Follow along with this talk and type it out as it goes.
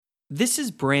This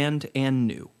is Brand and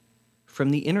New from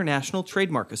the International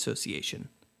Trademark Association.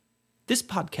 This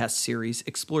podcast series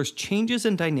explores changes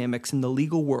and dynamics in the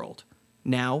legal world,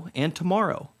 now and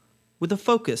tomorrow, with a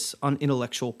focus on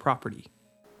intellectual property.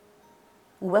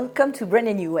 Welcome to Brand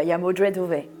and New. I am Audrey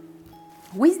Dauvet.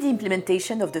 With the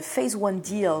implementation of the Phase 1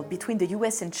 deal between the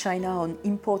US and China on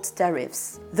import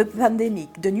tariffs, the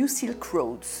pandemic, the new Silk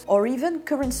Roads, or even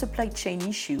current supply chain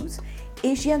issues,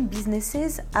 Asian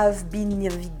businesses have been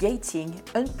navigating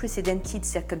unprecedented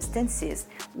circumstances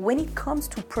when it comes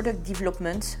to product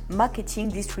development, marketing,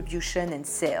 distribution, and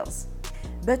sales.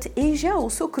 But Asia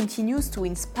also continues to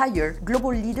inspire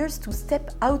global leaders to step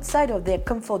outside of their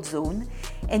comfort zone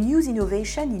and use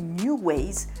innovation in new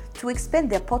ways to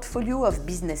expand their portfolio of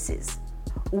businesses.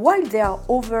 While there are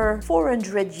over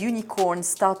 400 unicorn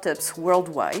startups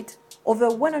worldwide, over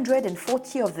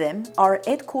 140 of them are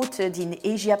headquartered in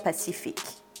Asia Pacific.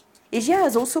 Asia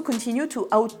has also continued to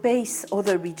outpace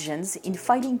other regions in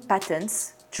filing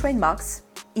patents, trademarks,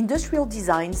 industrial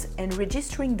designs, and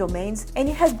registering domains, and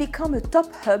it has become a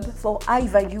top hub for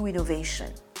high-value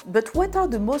innovation. But what are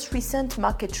the most recent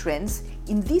market trends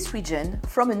in this region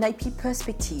from an IP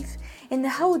perspective, and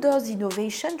how does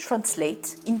innovation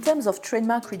translate in terms of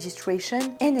trademark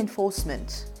registration and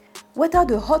enforcement? What are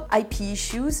the hot IP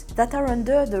issues that are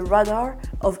under the radar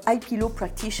of IP law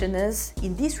practitioners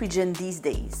in this region these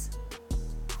days?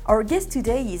 Our guest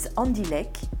today is Andy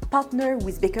Leck, partner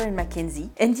with Baker & McKenzie,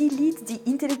 and he leads the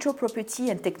Intellectual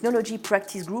Property and Technology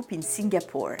Practice Group in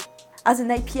Singapore. As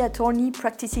an IP attorney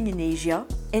practicing in Asia,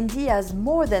 Andy has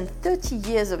more than 30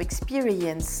 years of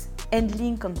experience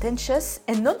handling contentious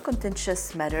and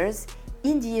non-contentious matters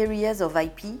in the areas of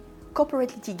IP,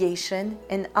 corporate litigation,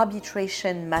 and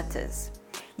arbitration matters.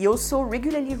 He also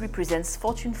regularly represents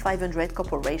Fortune 500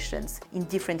 corporations in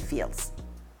different fields.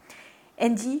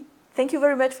 Andy, thank you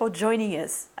very much for joining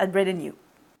us at Brand and New.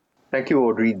 Thank you,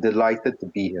 Audrey. Delighted to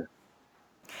be here.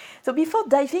 So before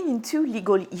diving into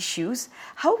legal issues,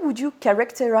 how would you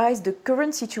characterize the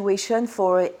current situation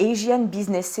for Asian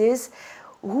businesses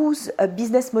whose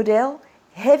business model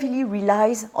heavily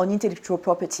relies on intellectual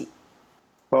property?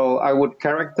 Well, I would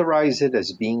characterize it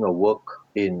as being a work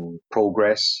in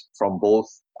progress from both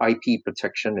IP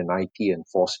protection and IP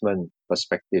enforcement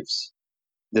perspectives,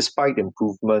 despite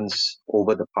improvements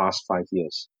over the past 5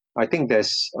 years. I think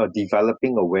there's a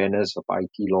developing awareness of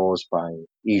IP laws by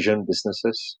Asian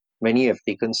businesses. Many have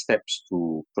taken steps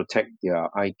to protect their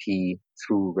IP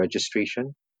through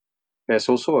registration. There's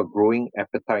also a growing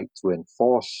appetite to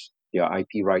enforce their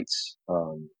IP rights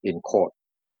in court.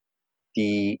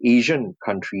 The Asian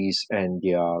countries and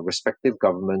their respective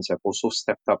governments have also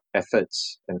stepped up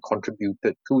efforts and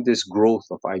contributed to this growth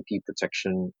of IP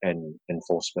protection and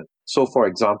enforcement. So, for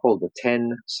example, the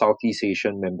 10 Southeast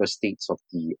Asian member states of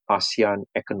the ASEAN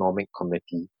Economic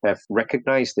Committee have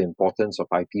recognized the importance of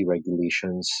IP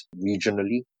regulations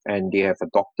regionally, and they have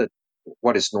adopted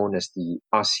what is known as the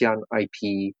ASEAN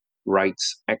IP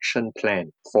Rights Action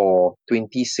Plan for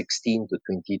 2016 to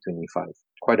 2025.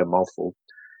 Quite a mouthful.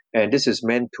 And this is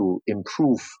meant to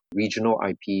improve regional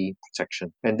IP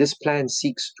protection. And this plan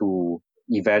seeks to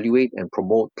evaluate and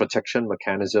promote protection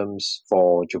mechanisms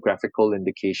for geographical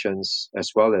indications,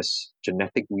 as well as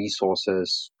genetic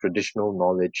resources, traditional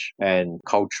knowledge, and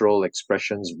cultural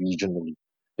expressions regionally.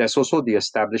 There's also the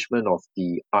establishment of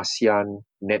the ASEAN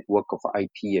Network of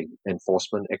IP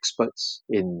Enforcement Experts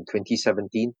in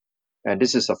 2017. And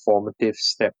this is a formative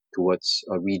step towards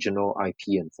a regional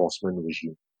IP enforcement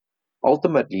regime.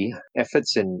 Ultimately,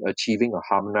 efforts in achieving a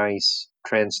harmonized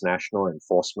transnational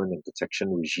enforcement and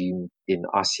protection regime in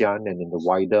ASEAN and in the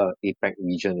wider APEC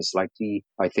region is likely,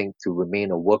 I think, to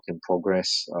remain a work in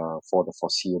progress for the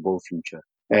foreseeable future.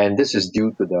 And this is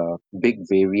due to the big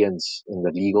variance in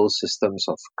the legal systems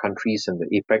of countries in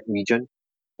the APEC region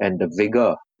and the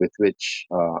vigor with which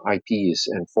IP is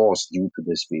enforced due to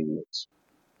this variance.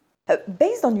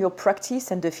 Based on your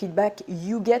practice and the feedback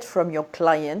you get from your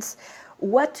clients,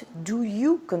 what do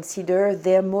you consider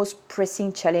their most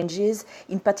pressing challenges,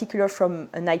 in particular from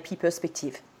an IP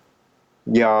perspective?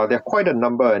 Yeah, there are quite a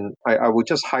number, and I would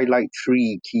just highlight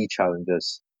 3 key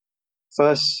challenges.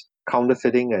 First,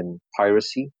 counterfeiting and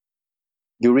piracy.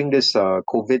 During this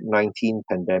COVID-19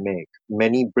 pandemic,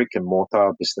 many brick and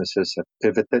mortar businesses have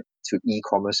pivoted to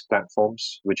e-commerce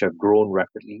platforms, which have grown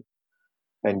rapidly.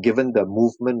 And given the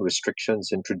movement restrictions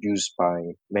introduced by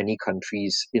many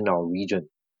countries in our region,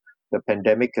 the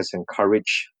pandemic has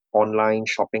encouraged online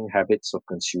shopping habits of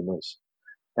consumers.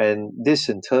 And this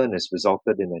in turn has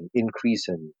resulted in an increase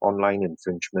in online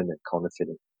infringement and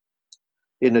counterfeiting.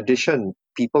 In addition,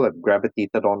 people have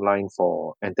gravitated online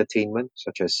for entertainment,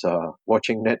 such as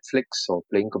watching Netflix or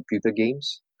playing computer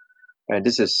games. And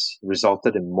this has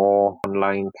resulted in more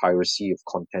online piracy of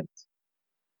content.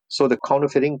 So the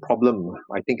counterfeiting problem,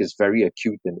 I think, is very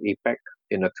acute in APEC.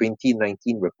 In a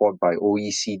 2019 report by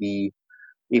OECD,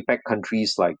 APEC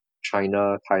countries like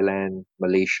China, Thailand,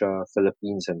 Malaysia,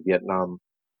 Philippines, and Vietnam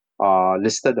are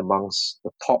listed amongst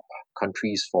the top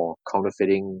countries for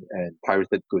counterfeiting and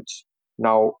pirated goods.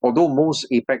 Now, although most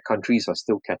APEC countries are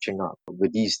still catching up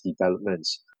with these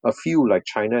developments, a few like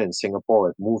China and Singapore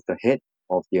have moved ahead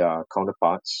of their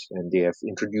counterparts, and they have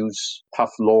introduced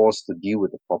tough laws to deal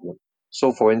with the problem.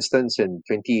 So, for instance, in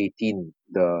 2018,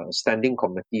 the Standing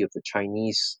Committee of the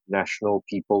Chinese National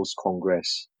People's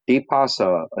Congress, they passed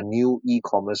a new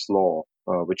e-commerce law,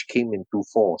 which came into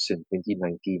force in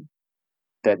 2019,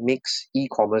 that makes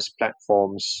e-commerce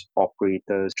platforms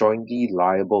operators jointly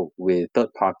liable with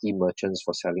third-party merchants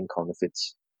for selling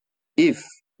counterfeits. If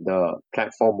the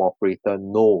platform operator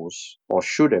knows or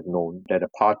should have known that a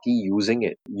party using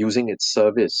its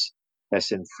service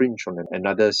has infringed on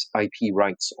another's IP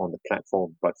rights on the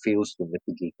platform but fails to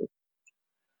mitigate it.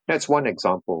 That's one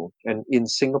example. And in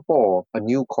Singapore, a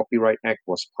new Copyright Act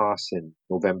was passed in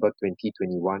November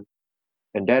 2021,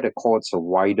 and that accords a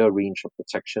wider range of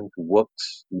protection to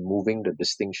works, removing the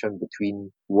distinction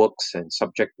between works and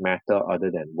subject matter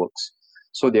other than works.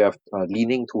 So they are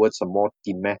leaning towards a more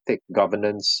thematic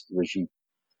governance regime.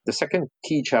 The second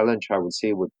key challenge, I would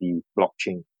say, would be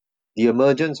blockchain. The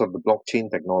emergence of the blockchain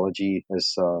technology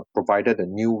has provided a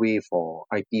new way for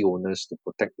IP owners to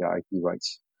protect their IP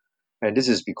rights. And this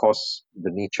is because the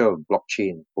nature of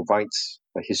blockchain provides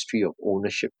a history of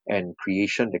ownership and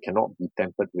creation that cannot be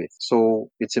tampered with. So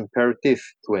it's imperative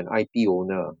to an IP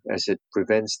owner as it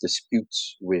prevents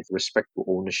disputes with respect to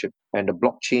ownership. And the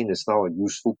blockchain is now a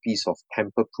useful piece of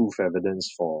tamper-proof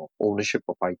evidence for ownership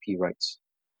of IP rights.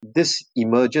 This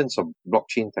emergence of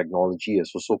blockchain technology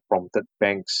has also prompted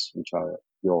banks, which are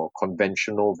your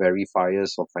conventional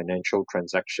verifiers of financial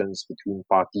transactions between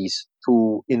parties,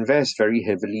 to invest very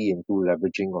heavily into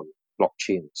leveraging on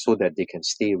blockchain so that they can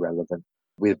stay relevant.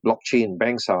 With blockchain,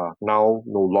 banks are now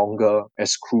no longer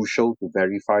as crucial to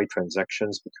verify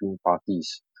transactions between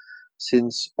parties,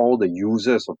 since all the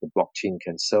users of the blockchain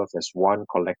can serve as one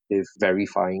collective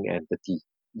verifying entity.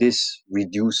 This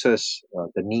reduces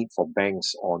the need for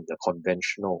banks on the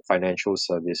conventional financial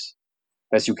service.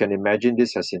 As you can imagine,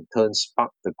 this has in turn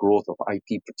sparked the growth of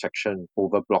IP protection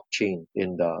over blockchain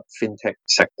in the fintech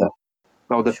sector.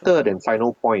 Now, the third and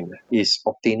final point is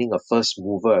obtaining a first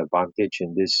mover advantage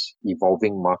in this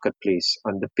evolving marketplace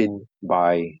underpinned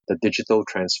by the digital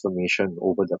transformation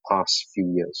over the past few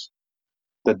years.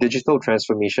 The digital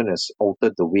transformation has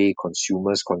altered the way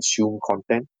consumers consume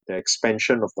content. The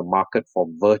expansion of the market for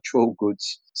virtual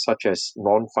goods, such as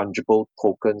non-fungible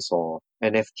tokens or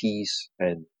NFTs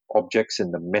and objects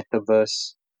in the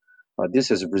metaverse. This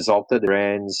has resulted in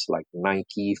brands like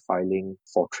Nike filing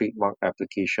for trademark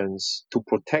applications to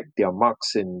protect their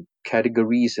marks in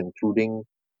categories including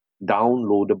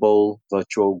downloadable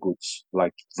virtual goods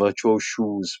like virtual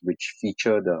shoes, which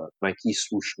feature the Nike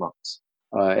swoosh marks.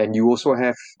 And you also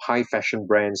have high fashion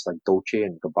brands like Dolce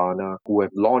and Gabbana who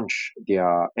have launched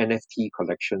their NFT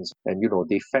collections, and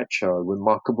they fetch a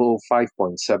remarkable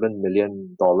 $5.7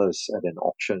 million at an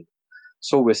auction.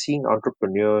 So we're seeing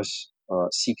entrepreneurs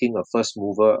seeking a first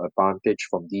mover advantage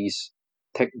from these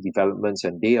tech developments,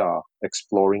 and they are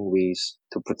exploring ways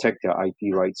to protect their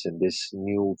IP rights in this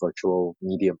new virtual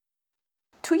medium.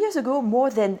 2 years ago, more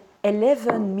than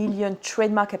 11 million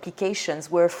trademark applications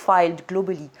were filed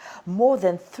globally, more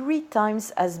than 3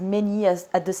 times as many as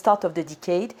at the start of the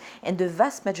decade, and the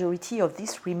vast majority of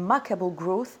this remarkable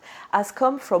growth has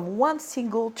come from one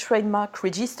single trademark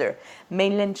register,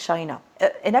 mainland China.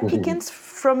 And applicants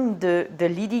from the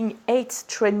leading 8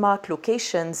 trademark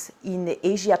locations in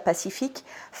Asia Pacific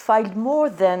filed more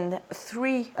than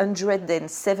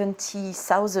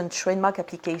 370,000 trademark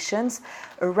applications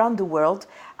around the world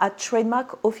at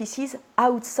trademark offices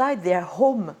outside their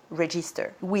home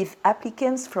register, with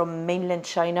applicants from mainland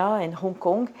China and Hong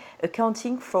Kong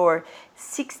accounting for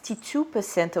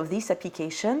 62% of these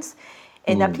applications,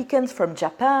 and applicants from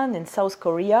Japan and South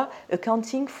Korea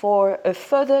accounting for a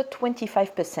further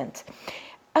 25%.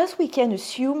 As we can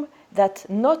assume that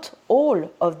not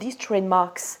all of these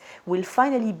trademarks will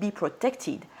finally be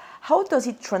protected, how does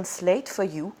it translate for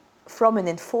you from an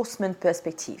enforcement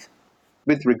perspective?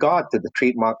 With regard to the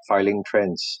trademark filing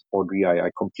trends, Audrey, I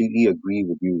completely agree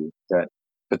with you that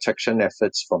protection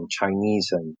efforts from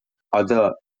Chinese and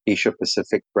other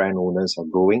Asia-Pacific brand owners are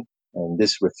growing. and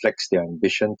this reflects their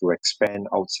ambition to expand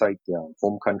outside their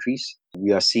home countries.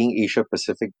 We are seeing Asia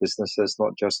Pacific businesses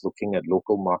not just looking at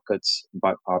local markets,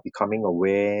 but are becoming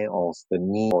aware of the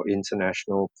need for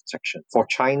international protection. For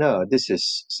China, this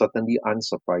is certainly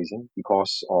unsurprising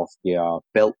because of their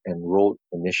Belt and Road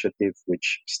Initiative,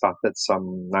 which started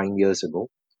some 9 years ago.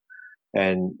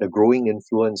 And the growing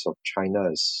influence of China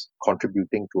is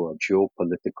contributing to a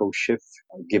geopolitical shift,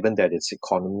 given that its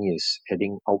economy is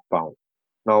heading outbound.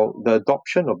 Now, the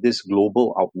adoption of this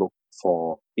global outlook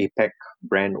for APAC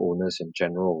brand owners in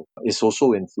general is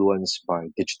also influenced by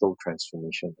digital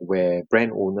transformation, where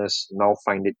brand owners now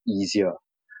find it easier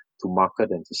to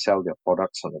market and to sell their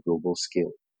products on a global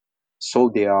scale.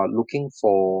 So they are looking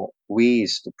for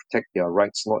ways to protect their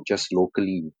rights, not just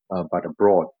locally, but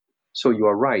abroad. So you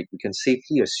are right. We can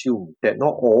safely assume that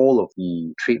not all of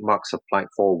the trademarks applied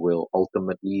for will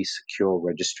ultimately secure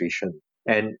registration.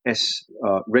 And as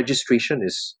registration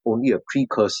is only a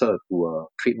precursor to a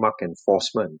trademark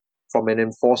enforcement, from an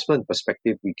enforcement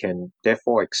perspective, we can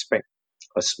therefore expect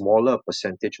a smaller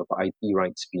percentage of IP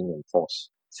rights being enforced.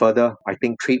 Further, I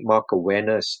think trademark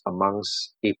awareness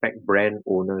amongst APAC brand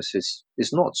owners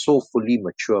is not so fully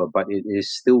mature, but it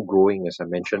is still growing, as I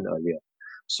mentioned earlier.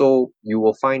 So you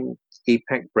will find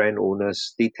APAC brand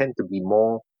owners, they tend to be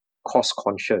more cost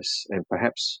conscious and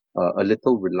perhaps a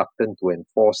little reluctant to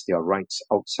enforce their rights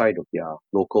outside of their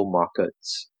local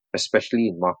markets, especially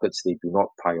in markets they do not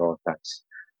prioritize.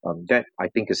 That, I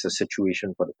think, is the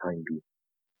situation for the time being.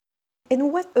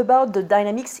 And what about the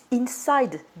dynamics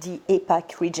inside the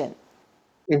APAC region?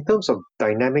 In terms of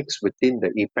dynamics within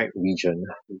the APAC region,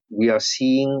 we are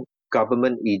seeing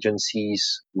government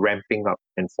agencies ramping up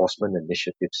enforcement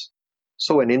initiatives.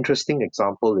 So an interesting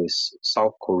example is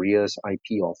South Korea's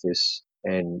IP office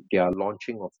and their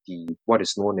launching of what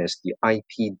is known as the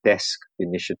IP Desk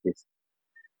initiative.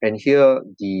 And here,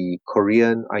 the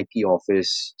Korean IP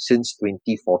office, since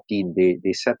 2014,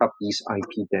 they set up these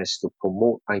IP desks to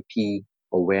promote IP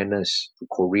awareness to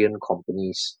Korean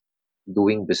companies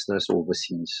doing business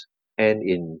overseas and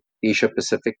in Asia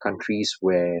Pacific countries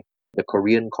where the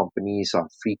Korean companies are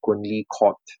frequently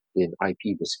caught in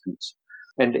IP disputes.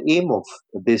 And the aim of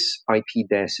this IP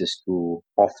desk is to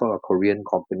offer Korean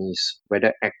companies,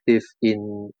 whether active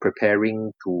in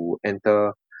preparing to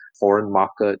enter foreign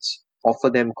markets, offer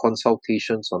them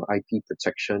consultations on IP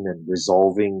protection and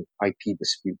resolving IP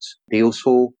disputes. They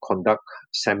also conduct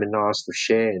seminars to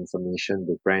share information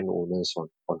with brand owners on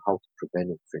how to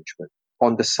prevent infringement.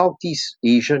 On the Southeast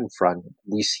Asian front,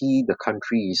 we see the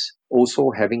countries also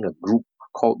having a group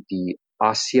called the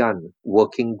ASEAN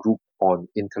Working Group on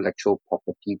Intellectual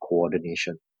Property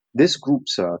Coordination. This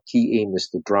group's key aim is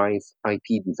to drive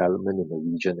IP development in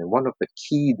the region, and one of the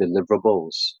key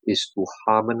deliverables is to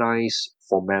harmonize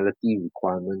formality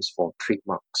requirements for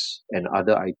trademarks and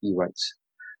other IP rights.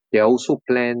 There are also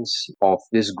plans of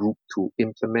this group to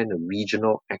implement a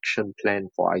regional action plan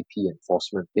for IP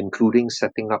enforcement, including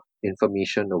setting up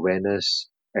information awareness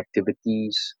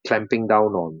activities, clamping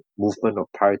down on movement of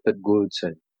pirated goods,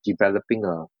 and developing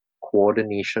a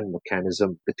coordination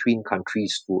mechanism between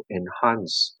countries to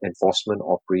enhance enforcement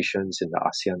operations in the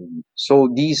ASEAN region. So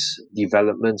these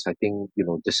developments, I think,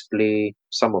 display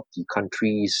some of the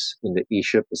countries in the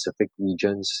Asia Pacific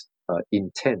regions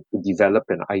intent to develop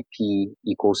an IP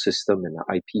ecosystem and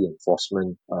an IP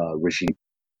enforcement regime.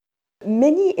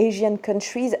 Many Asian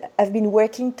countries have been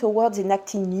working towards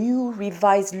enacting new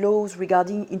revised laws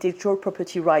regarding intellectual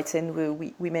property rights, and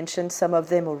we mentioned some of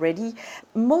them already.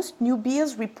 Most new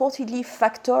bills reportedly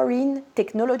factor in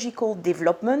technological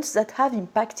developments that have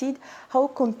impacted how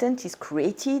content is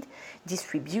created,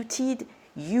 distributed,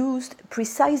 used,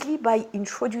 precisely by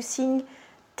introducing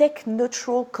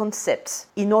tech-neutral concepts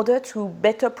in order to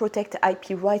better protect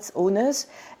IP rights owners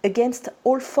against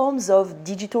all forms of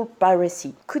digital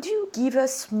piracy. Could you give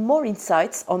us more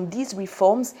insights on these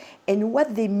reforms and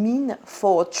what they mean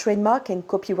for trademark and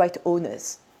copyright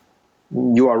owners?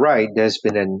 You are right. There's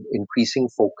been an increasing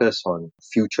focus on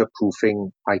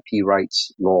future-proofing IP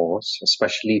rights laws,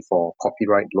 especially for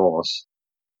copyright laws.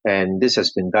 And this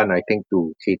has been done, I think,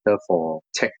 to cater for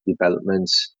tech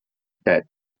developments that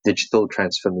digital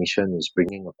transformation is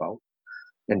bringing about.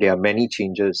 And there are many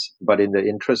changes, but in the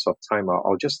interest of time,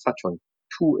 I'll just touch on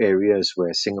two areas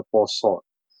where Singapore sought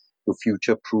to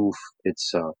future-proof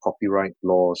its copyright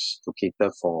laws to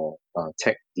cater for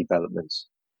tech developments.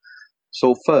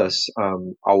 So first,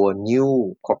 our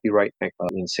new Copyright Act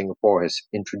in Singapore has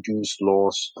introduced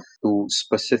laws to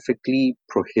specifically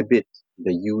prohibit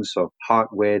the use of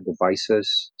hardware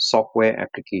devices, software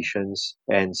applications,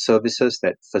 and services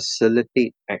that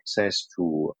facilitate access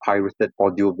to pirated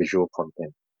audiovisual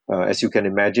content. As you can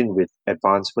imagine, with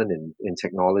advancement in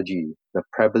technology, the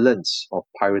prevalence of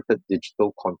pirated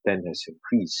digital content has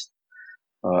increased.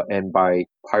 And by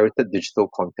pirated digital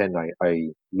content, I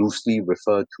loosely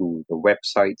refer to the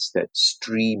websites that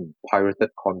stream pirated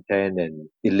content and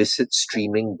illicit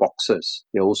streaming boxes.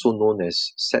 They're also known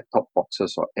as set-top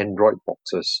boxes or Android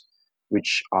boxes,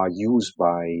 which are used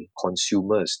by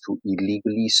consumers to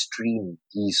illegally stream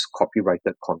these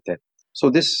copyrighted content. So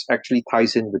this actually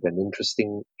ties in with an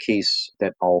interesting case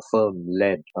that our firm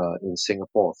led in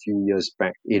Singapore a few years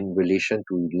back in relation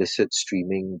to illicit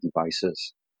streaming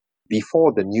devices.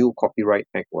 Before the new Copyright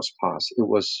Act was passed, it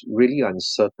was really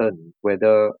uncertain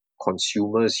whether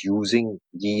consumers using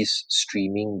these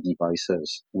streaming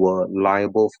devices were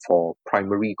liable for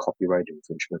primary copyright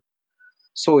infringement.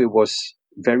 So it was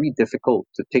very difficult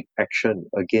to take action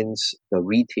against the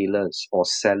retailers or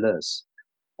sellers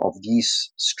of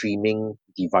these streaming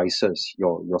devices,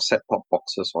 your set-top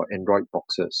boxes or Android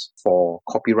boxes, for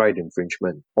copyright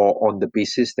infringement, or on the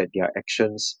basis that their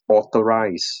actions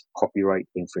authorize copyright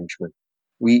infringement.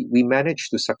 We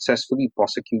managed to successfully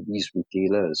prosecute these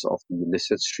retailers of the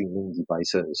illicit streaming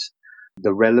devices.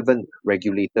 The relevant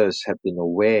regulators have been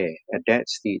aware at that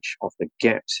stage of the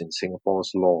gaps in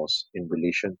Singapore's laws in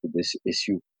relation to this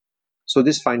issue. So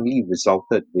this finally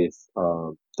resulted with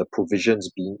the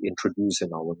provisions being introduced in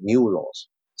our new laws.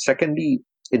 Secondly,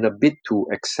 in a bid to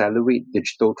accelerate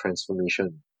digital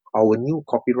transformation, our new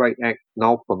Copyright Act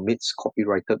now permits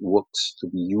copyrighted works to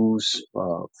be used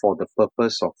for the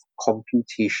purpose of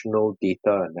computational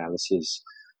data analysis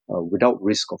without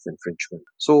risk of infringement.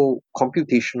 So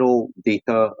computational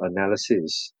data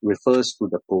analysis refers to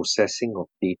the processing of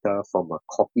data from a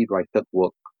copyrighted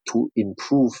work to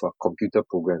improve a computer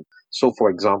program. So,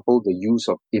 for example, the use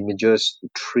of images to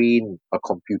train a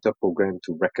computer program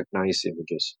to recognize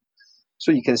images.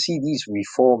 So you can see these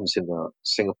reforms in the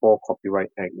Singapore Copyright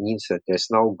Act means that there's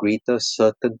now greater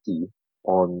certainty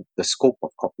on the scope of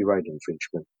copyright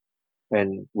infringement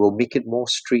and will make it more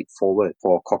straightforward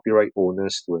for copyright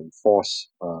owners to enforce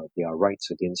their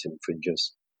rights against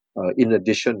infringers. In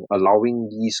addition, allowing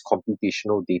these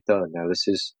computational data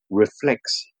analysis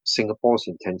reflects Singapore's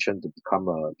intention to become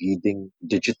a leading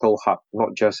digital hub, not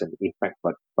just in APAC,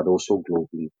 but also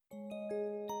globally.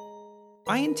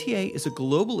 INTA is a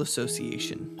global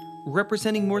association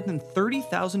representing more than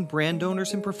 30,000 brand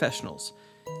owners and professionals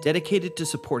dedicated to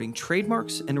supporting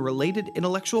trademarks and related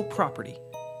intellectual property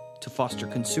to foster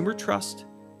consumer trust,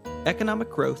 economic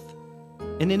growth,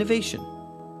 and innovation.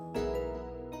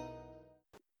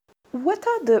 What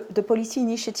are the policy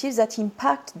initiatives that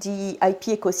impact the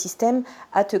IP ecosystem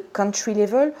at a country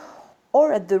level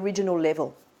or at the regional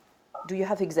level? Do you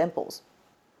have examples?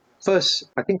 First,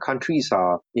 I think countries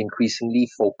are increasingly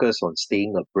focused on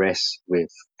staying abreast with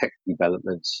tech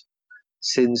developments,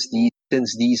 since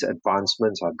these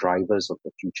advancements are drivers of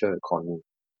the future economy.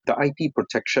 The IP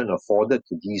protection afforded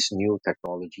to these new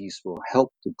technologies will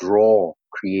help to draw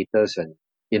creators and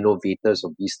innovators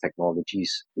of these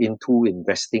technologies into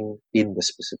investing in the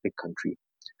specific country.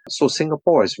 So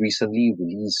Singapore has recently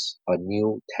released a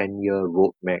new 10-year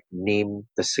roadmap named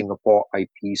the Singapore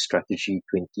IP Strategy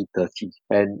 2030.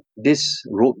 And this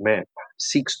roadmap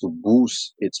seeks to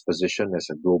boost its position as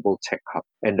a global tech hub.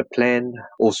 And the plan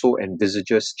also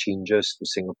envisages changes to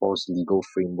Singapore's legal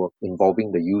framework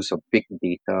involving the use of big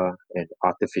data and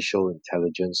artificial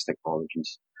intelligence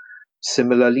technologies.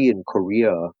 Similarly, in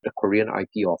Korea, the Korean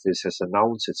IP Office has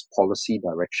announced its policy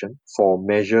direction for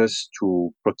measures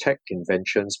to protect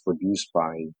inventions produced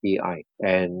by AI,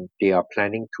 and they are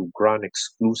planning to grant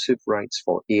exclusive rights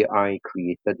for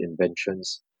AI-created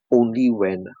inventions only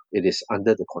when it is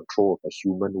under the control of a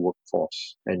human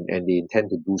workforce, and they intend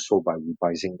to do so by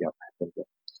revising their patent law.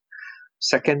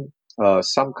 Second,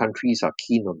 some countries are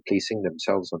keen on placing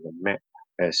themselves on the map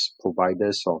as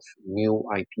providers of new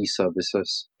IP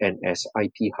services and as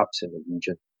IP hubs in the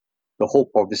region. The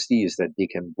hope obviously is that they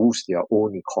can boost their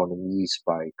own economies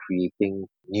by creating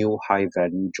new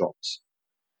high-value jobs.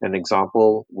 An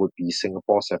example would be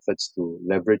Singapore's efforts to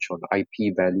leverage on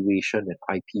IP valuation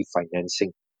and IP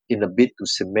financing in a bid to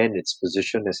cement its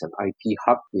position as an IP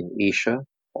hub in Asia,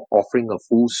 offering a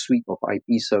full suite of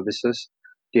IP services.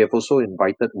 They have also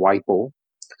invited WIPO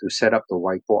to set up the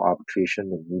WIPO Arbitration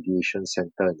and Mediation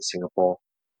Center in Singapore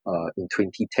in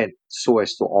 2010, so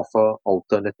as to offer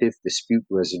alternative dispute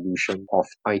resolution of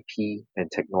IP and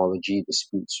technology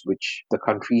disputes, which the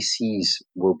country sees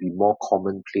will be more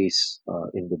commonplace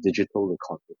in the digital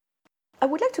economy. I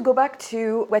would like to go back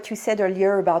to what you said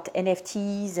earlier about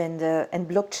NFTs and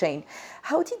blockchain.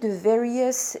 How did the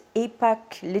various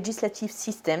APAC legislative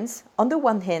systems, on the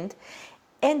one hand,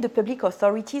 and the public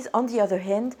authorities, on the other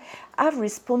hand, have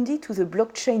responded to the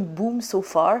blockchain boom so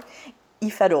far,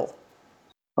 if at all?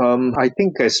 I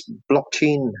think as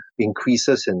blockchain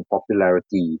increases in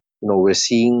popularity, we're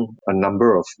seeing a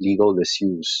number of legal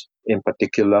issues, in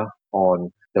particular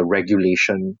on the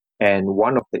regulation. And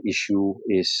one of the issue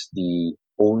is the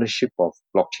ownership of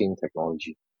blockchain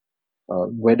technology.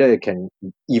 Whether it can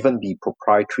even be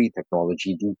proprietary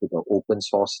technology due to the open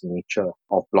source nature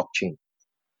of blockchain.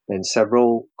 And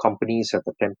several companies have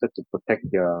attempted to protect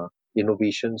their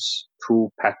innovations through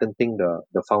patenting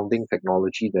the founding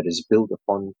technology that is built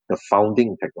upon the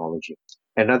founding technology.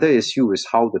 Another issue is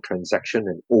how the transaction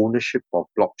and ownership of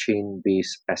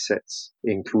blockchain-based assets,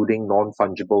 including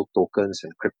non-fungible tokens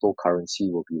and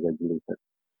cryptocurrency, will be regulated.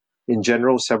 In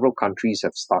general, several countries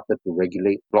have started to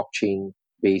regulate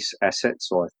blockchain-based assets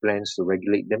or have plans to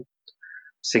regulate them.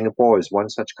 Singapore is one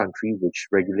such country which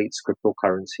regulates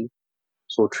cryptocurrency.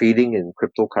 So trading in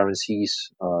cryptocurrencies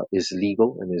is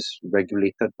legal and is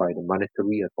regulated by the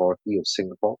Monetary Authority of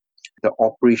Singapore. The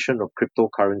operation of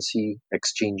cryptocurrency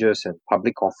exchanges and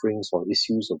public offerings or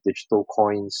issues of digital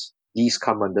coins, these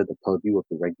come under the purview of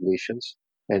the regulations.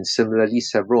 And similarly,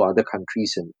 several other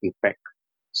countries in APEC,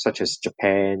 such as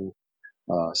Japan,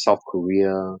 South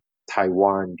Korea,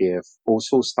 Taiwan, they have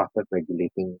also started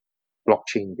regulating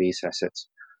blockchain-based assets.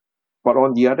 But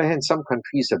on the other hand, some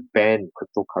countries have banned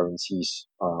cryptocurrencies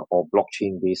or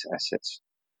blockchain-based assets.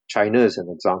 China is an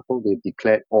example. They've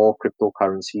declared all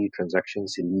cryptocurrency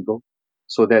transactions illegal.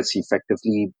 So that's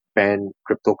effectively banned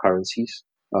cryptocurrencies.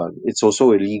 It's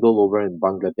also illegal over in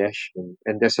Bangladesh.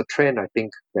 And there's a trend, I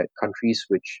think, that countries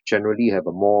which generally have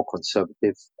a more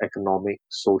conservative economic,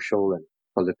 social, and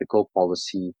political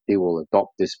policy, they will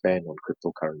adopt this ban on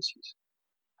cryptocurrencies.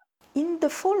 In the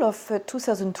fall of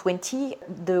 2020,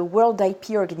 the World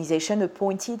IP Organization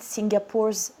appointed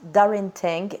Singapore's Darren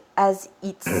Tang as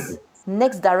its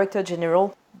next Director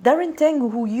General. Darren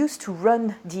Tang, who used to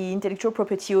run the Intellectual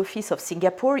Property Office of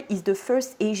Singapore, is the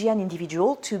first Asian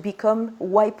individual to become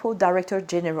WIPO Director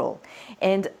General.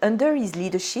 And under his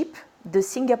leadership, the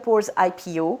Singapore's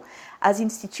IPO has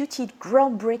instituted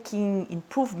groundbreaking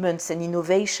improvements and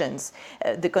innovations.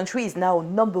 The country is now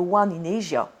number one in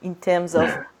Asia in terms of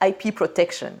IP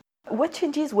protection. What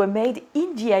changes were made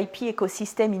in the IP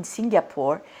ecosystem in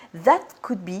Singapore that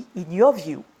could be, in your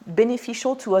view,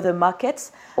 beneficial to other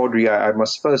markets? Audrey, I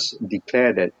must first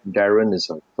declare that Darren is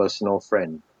a personal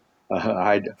friend.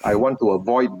 I want to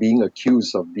avoid being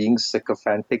accused of being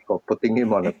sycophantic or putting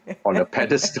him on a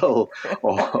pedestal,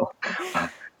 or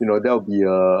that'll be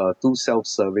too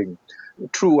self-serving.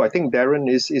 True, I think Darren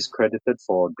is credited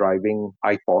for driving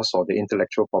IPOS, or the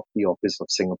Intellectual Property Office of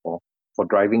Singapore, for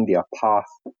driving their path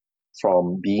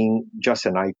from being just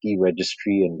an IP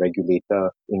registry and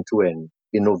regulator into an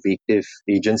innovative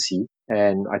agency.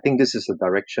 And I think this is a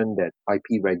direction that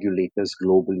IP regulators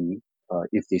globally,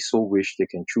 if they so wish, they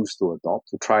can choose to adopt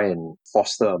to try and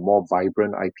foster a more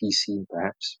vibrant IP scene,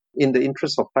 perhaps. In the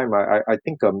interest of time, I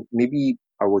think maybe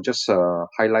I will just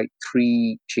highlight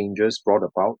three changes brought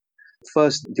about.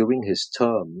 First, during his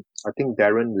term, I think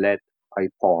Darren led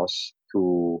IPOS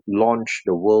to launch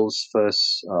the world's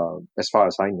first, as far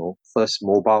as I know, first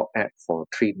mobile app for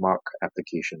trademark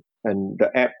application. And the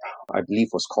app, I believe,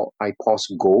 was called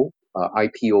IPOS Go,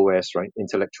 IPOS, right?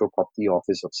 Intellectual Property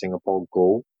Office of Singapore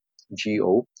Go,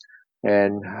 GO.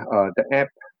 And the app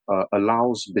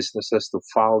allows businesses to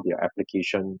file their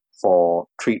application for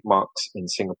trademarks in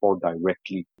Singapore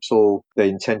directly. So the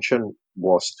intention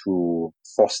was to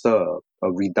foster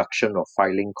a reduction of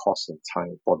filing costs and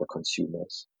time for the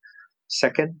consumers.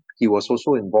 Second, he was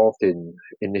also involved in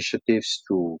initiatives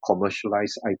to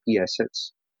commercialize IP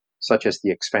assets, such as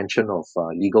the expansion of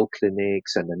legal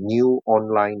clinics and a new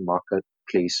online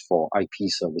marketplace for IP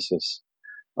services.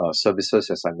 Services,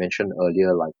 as I mentioned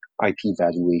earlier, like IP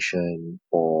valuation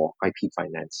or IP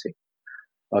financing.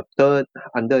 Third,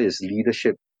 under his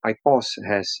leadership, IPOS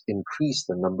has increased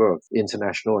the number of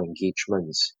international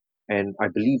engagements, and I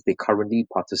believe they currently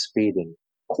participate in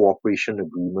cooperation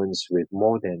agreements with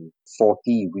more than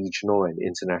 40 regional and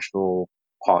international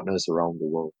partners around the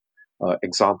world.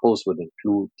 Examples would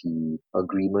include the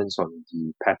agreements on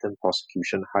the Patent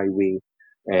Prosecution Highway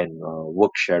and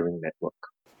Work Sharing Network.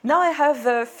 Now I have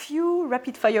a few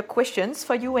rapid-fire questions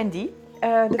for you, Andy.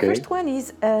 The first one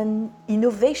is an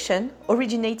innovation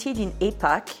originated in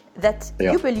APAC that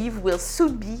you believe will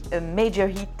soon be a major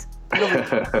hit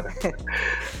globally.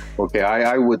 Okay,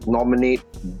 I would nominate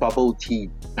bubble tea.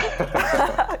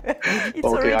 It's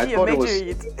already a major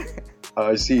hit.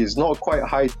 I see, it's not quite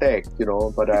high-tech,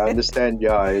 but I understand,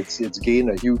 it's gained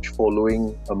a huge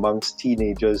following amongst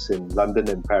teenagers in London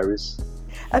and Paris.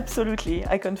 Absolutely,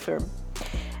 I confirm.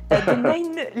 The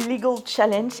main legal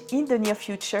challenge in the near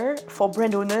future for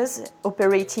brand owners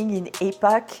operating in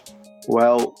APAC?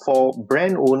 Well, for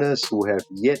brand owners who have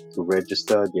yet to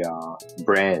register their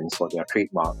brands or their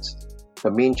trademarks,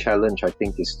 the main challenge, I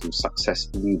think, is to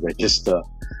successfully register,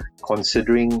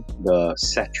 considering the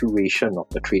saturation of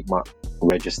the trademark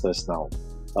registers now.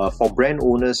 For brand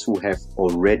owners who have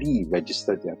already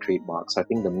registered their trademarks, I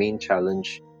think the main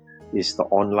challenge is the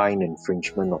online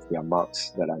infringement of their marks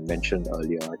that I mentioned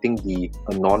earlier. I think the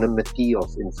anonymity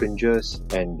of infringers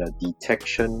and the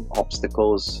detection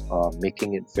obstacles are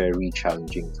making it very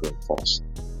challenging to enforce.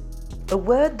 A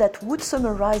word that would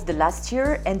summarize the last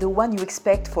year and the one you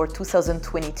expect for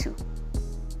 2022.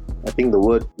 I think the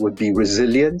word would be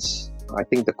resilience. I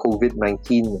think the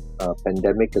COVID-19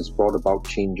 pandemic has brought about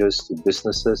changes to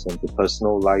businesses and to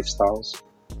personal lifestyles.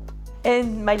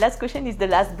 And my last question is the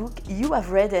last book you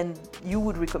have read and you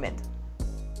would recommend.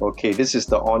 Okay, this is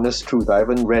the honest truth. I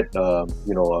haven't read a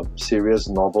serious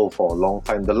novel for a long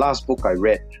time. The last book I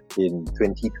read in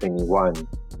 2021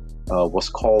 was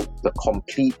called The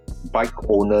Complete Bike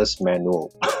Owner's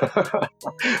Manual.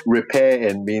 Repair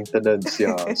and maintenance,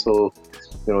 yeah. So,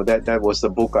 that was the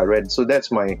book I read. So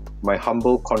that's my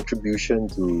humble contribution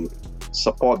to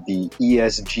support the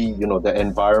ESG, the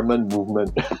environment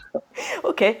movement.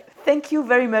 Okay, thank you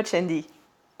very much, Andy.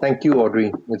 Thank you,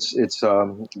 Audrey. It's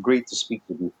great to speak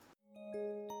with you.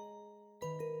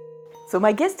 So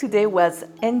my guest today was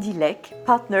Andy Leck,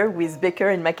 partner with Baker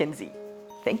 & McKenzie.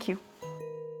 Thank you.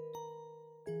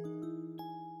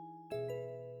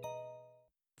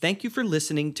 Thank you for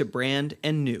listening to Brand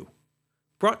and New,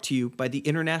 brought to you by the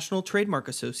International Trademark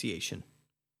Association.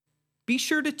 Be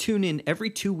sure to tune in every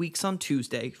 2 weeks on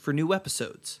Tuesday for new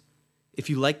episodes.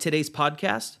 If you like today's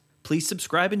podcast, please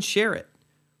subscribe and share it.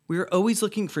 We are always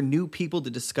looking for new people to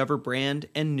discover Brand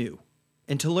and New.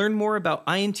 And to learn more about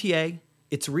INTA,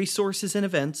 its resources and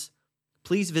events,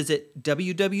 please visit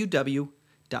www.inta.org.